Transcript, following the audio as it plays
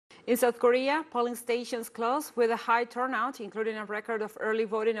In South Korea, polling stations closed with a high turnout, including a record of early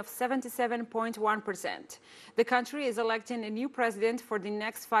voting of 77.1%. The country is electing a new president for the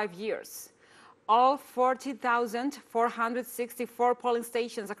next 5 years. All 40,464 polling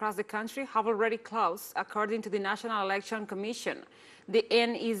stations across the country have already closed, according to the National Election Commission, the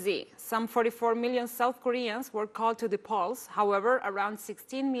NEZ. Some 44 million South Koreans were called to the polls. However, around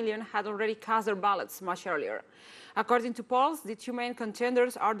 16 million had already cast their ballots much earlier. According to polls, the two main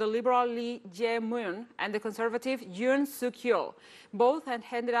contenders are the liberal Lee Jae-myung and the conservative Yoon Suk-yeol. Both had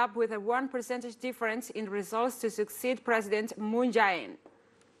ended up with a 1 percentage difference in results to succeed President Moon Jae-in.